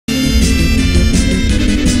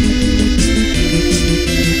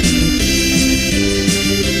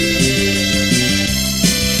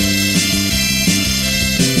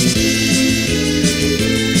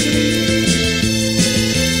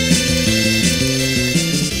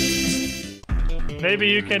Maybe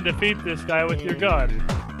you can defeat this guy with your gun.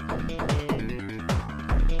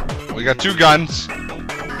 We got 2 guns.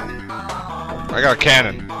 I got a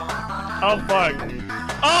cannon. Oh fuck.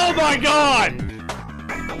 Oh my god!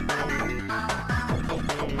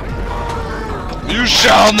 You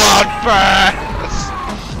shall not pass!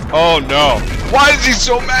 Oh no. Why is he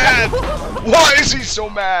so mad? Why is he so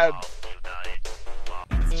mad?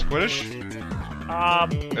 Squiddish?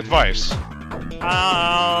 Advice.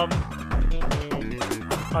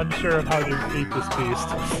 Unsure of how to defeat this beast.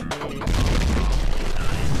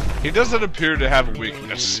 He doesn't appear to have a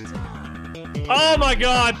weakness. Oh my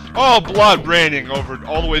god! Oh, blood raining over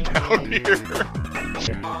all the way down here.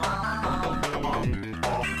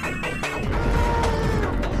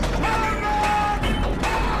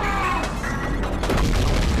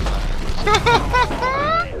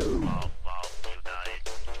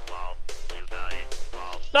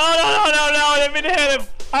 No, I didn't mean to hit him!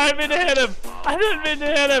 I didn't mean to hit him! I didn't mean to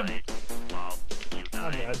hit him!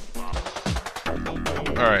 I'm dead.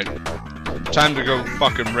 Alright. Time to go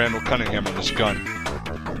fucking Randall Cunningham with this gun.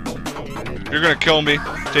 You're gonna kill me,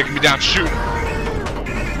 taking me down, shoot!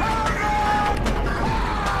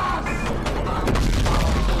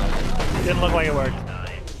 Didn't look like it worked.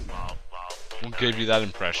 What gave you that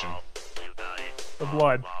impression? The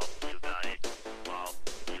blood.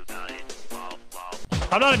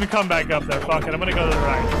 I'm not even coming back up there, fuck it, I'm gonna go to the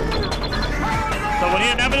right. So when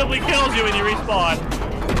he inevitably kills you when you respawn,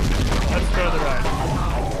 let's go to the right.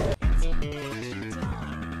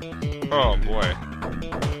 Oh boy.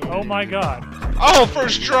 Oh my god. Oh,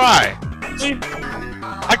 first try! See?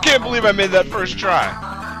 I can't believe I made that first try.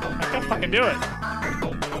 I can't fucking do it.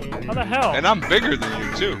 How the hell? And I'm bigger than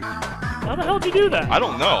you too. How the hell did you do that? I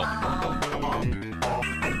don't know.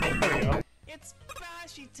 There we go. It's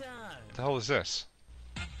Boshy time. What the hell is this?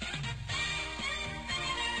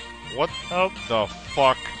 What Oh. the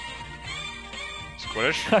fuck?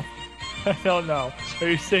 Squiddish? I don't know. Are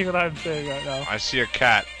you seeing what I'm saying right now? I see a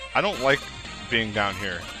cat. I don't like being down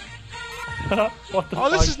here. What the Oh,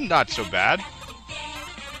 fuck? this is not so bad.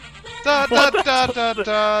 Da da da da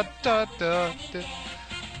da da da.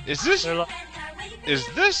 Is this? Is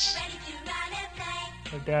this?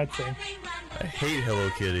 They're dancing. I hate Hello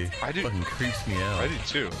Kitty. I do. Fucking creeps me out. I do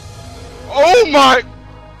too. Oh my!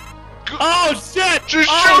 Oh shit! She's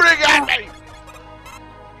shooting at me!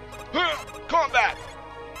 Combat!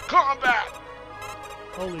 Combat!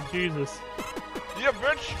 Holy Jesus. Yeah,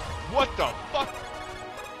 bitch! What the fuck?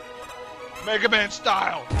 Mega Man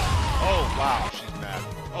style! Oh wow, she's mad.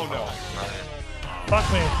 Oh no.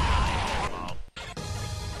 Fuck me.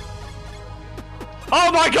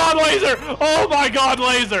 Oh my god, laser! Oh my god,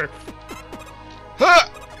 laser! Huh!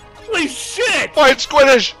 Holy shit! Fight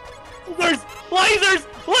Squiddish! There's lasers!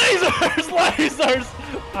 Lasers! Lasers!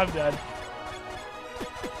 I'm dead.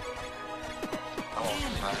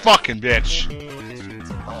 Fucking bitch.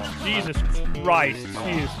 Jesus Christ.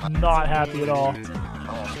 She is not happy at all.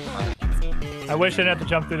 I wish I didn't have to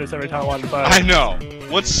jump through this every time I wanted to fight. I know.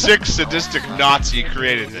 What sick sadistic Nazi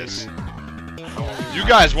created this? You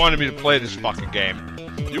guys wanted me to play this fucking game.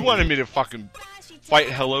 You wanted me to fucking fight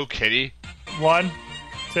Hello Kitty. 1,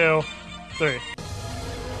 2, 3.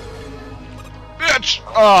 Bitch!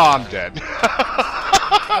 Oh, I'm dead.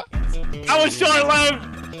 That was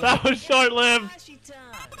short-lived! That was short-lived! Boshy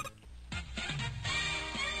time.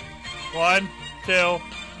 1, 2,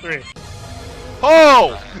 3.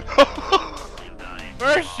 Oh!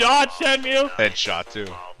 First shot, Shenmue! Headshot too.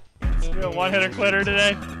 You a one-hitter quitter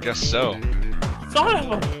today? Guess so. Son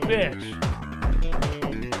of a bitch!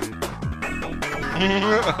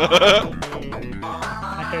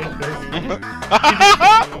 I hate this.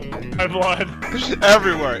 My blood.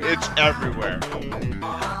 Everywhere. It's everywhere.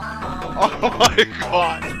 Oh my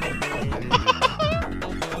god.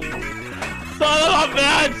 Son of a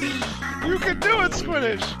bitch! You can do it,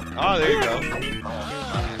 Squiddish. Oh, there you go.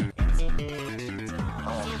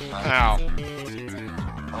 Ow.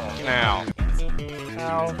 Ow.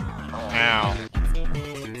 Ow.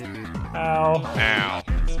 Ow. Ow. Ow.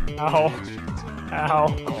 Ow. Ow.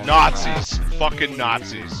 Nazis. Fucking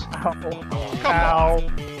Nazis. Ow. Come Ow.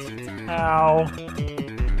 Ow.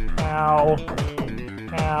 Ow.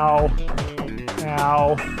 Ow.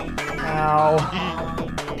 Ow. Ow.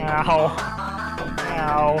 Ow.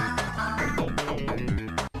 Ow.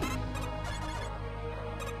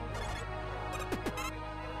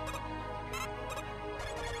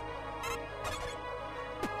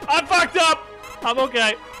 I'm fucked up! I'm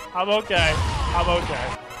okay. I'm okay. I'm okay.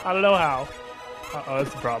 I don't know how. Uh-oh,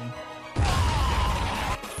 that's the problem.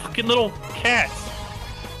 Fucking little cats.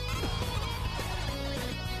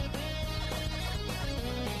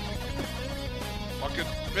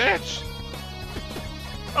 Bitch!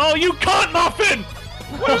 Oh, you cunt muffin!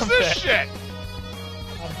 What is I'm this dead. shit?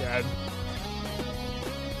 I'm dead.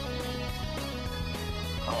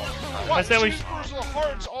 What? I said we- Cheeseburgers with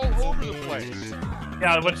hearts all over the place.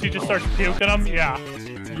 Yeah, when she just starts puking them, yeah.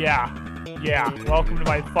 Yeah. Yeah. Welcome to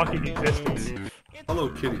my fucking existence. Hello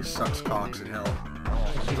Kitty sucks cocks in hell.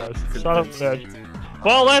 She does. Son of a bitch.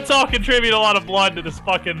 Well, let's all contribute a lot of blood to this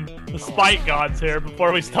fucking the spite gods here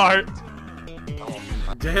before we start.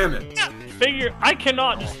 Damn it. Figure I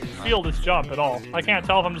cannot just feel this jump at all. I can't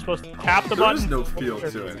tell if I'm just supposed to tap the There button. is no feel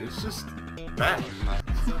to it. It's just bad.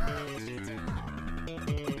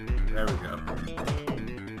 There we go.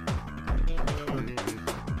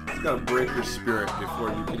 You gotta break your spirit before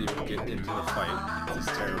you can even get into the fight. This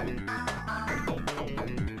is terrible.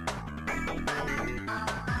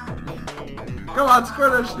 Come on,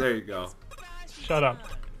 Squirtish! There you go. Shut up.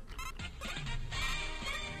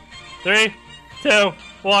 3, 2,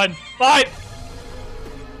 1, fight!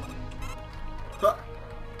 Fu-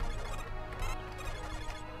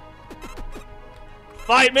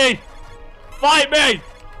 Fight me! Fight me!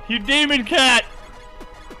 You demon cat!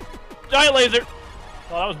 Giant laser!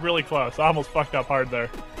 Oh, that was really close. I almost fucked up hard there.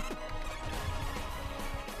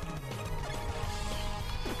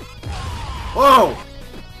 Whoa!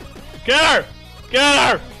 Get her!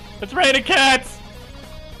 Get her! It's raining cats!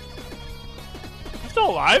 You still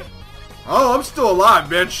alive? Oh, I'm still alive,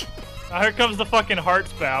 bitch! Now here comes the fucking heart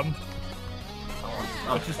spam.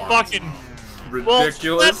 Oh, Which is fuck. fucking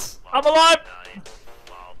ridiculous. bullshit. I'm alive!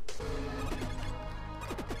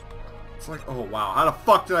 It's like, oh wow, how the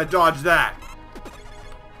fuck did I dodge that?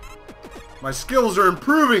 My skills are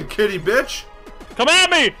improving, kitty bitch! Come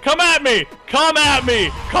at me! Come at me! Come at me!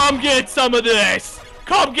 Come get some of this!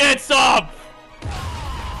 Come get some!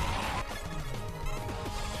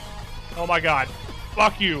 Oh my god.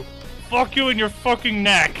 Fuck you. Fuck you in your fucking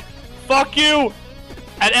neck. Fuck you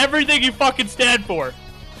and everything you fucking stand for.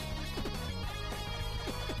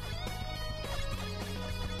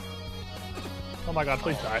 Oh my god,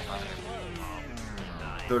 please die.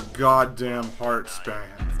 The goddamn heart span.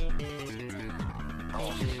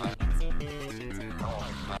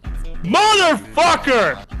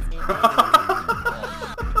 Motherfucker!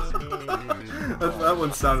 That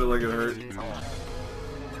one sounded like it hurt.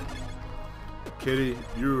 Kitty,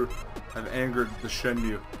 you have angered the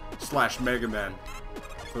Shenmue / Mega Man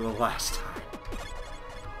for the last time.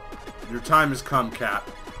 Your time has come, Cap.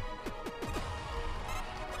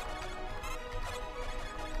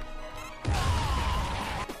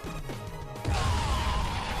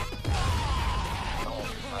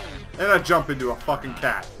 And I jump into a fucking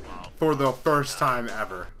cat for the first time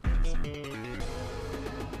ever.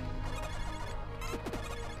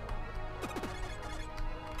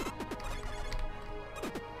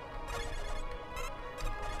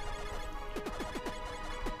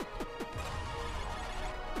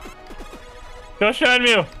 Go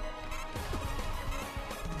Shenmue!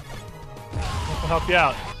 I'll help you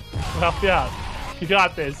out. I'll help you out. You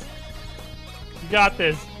got this. You got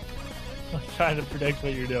this. I'm trying to predict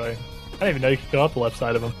what you're doing. I didn't even know you could go up the left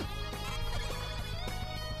side of him.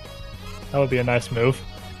 That would be a nice move.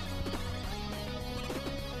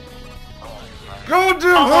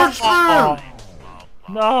 Goddamn heart span!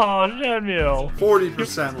 No, Shenmue.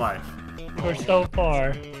 40% life. We're so far.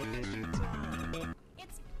 It's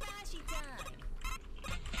Boshy time.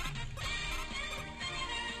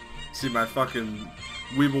 See my fucking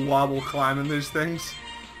weeble wobble climbing these things?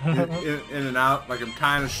 In and out like I'm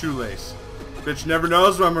tying a shoelace. Bitch never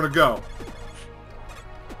knows where I'm gonna go.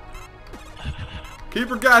 Keep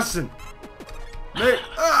her guessing.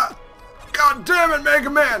 God damn it, Mega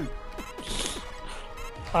Man!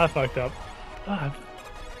 I fucked up. God.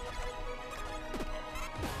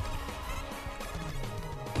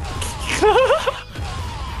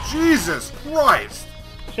 Jesus Christ!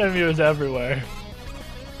 Shenmue is everywhere.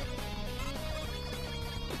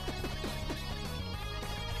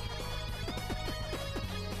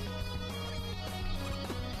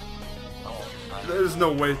 There's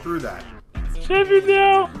no way through that. Shenmue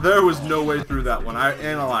now! There was no way through that one. I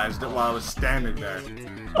analyzed it while I was standing there.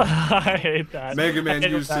 I hate that. Mega Man I hate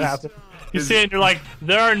when used that his- happens. You his- see it and you're like,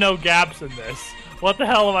 there are no gaps in this. What the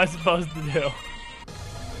hell am I supposed to do?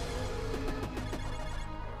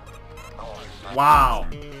 Wow.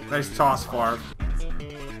 Nice toss, Farb.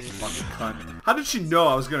 Fucking cunt. How did she know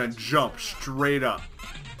I was gonna jump straight up?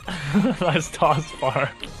 Nice toss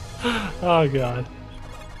far. Oh god.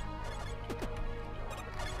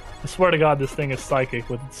 I swear to god this thing is psychic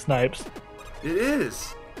with its snipes. It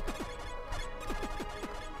is.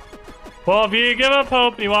 Well, if you give up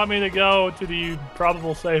hope and you want me to go to the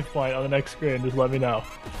probable save point on the next screen, just let me know.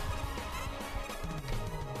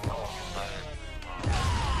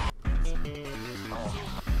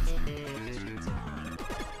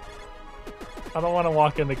 I don't want to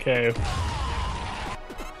walk in the cave.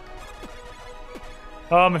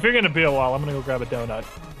 If you're gonna be a while, I'm gonna go grab a donut.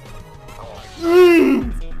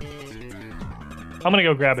 I'm gonna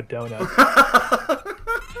go grab a donut.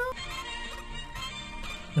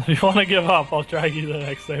 If you want to give up, I'll drag you to the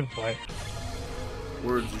next save point.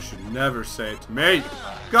 Words you should never say to me.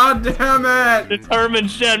 God damn it! Determined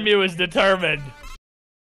Shenmue is determined.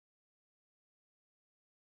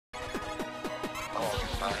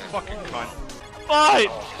 Fucking cunt. Fight!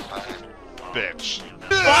 Bitch.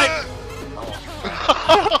 Fight!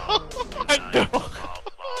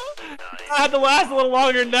 I had to last a little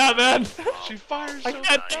longer than that, man. She fires I so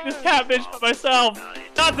can't take this cat bitch by myself.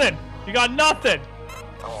 Nothing. You got nothing.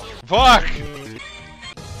 Fuck!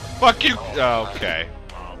 Fuck you! Okay.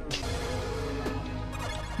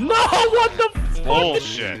 No, what the fuck?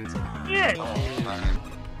 Bullshit. Shit.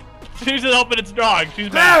 She's just open its dog.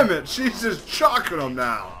 She's mad. Damn it! She's just chucking them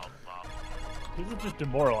now. This is just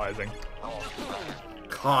demoralizing.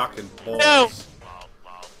 Cock and balls. No.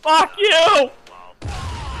 Fuck you!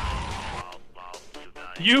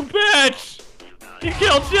 You bitch! You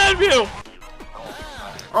killed Shenmue!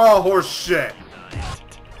 Oh, horse shit.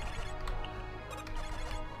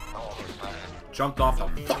 Jumped off the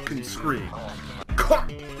fucking screen.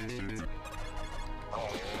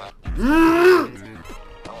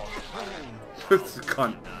 This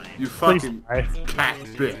cunt. You fucking cat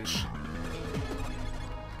bitch.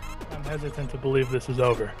 I'm hesitant to believe this is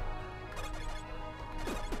over.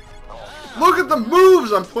 Look at the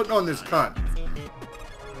moves I'm putting on this cunt.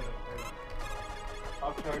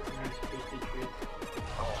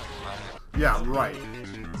 Yeah, right.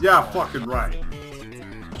 Yeah, fucking right.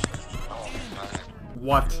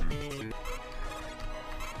 What?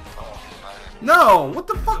 No! What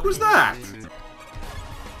the fuck was that?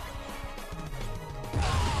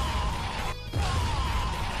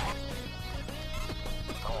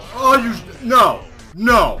 Oh, you... No!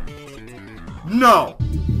 No! No!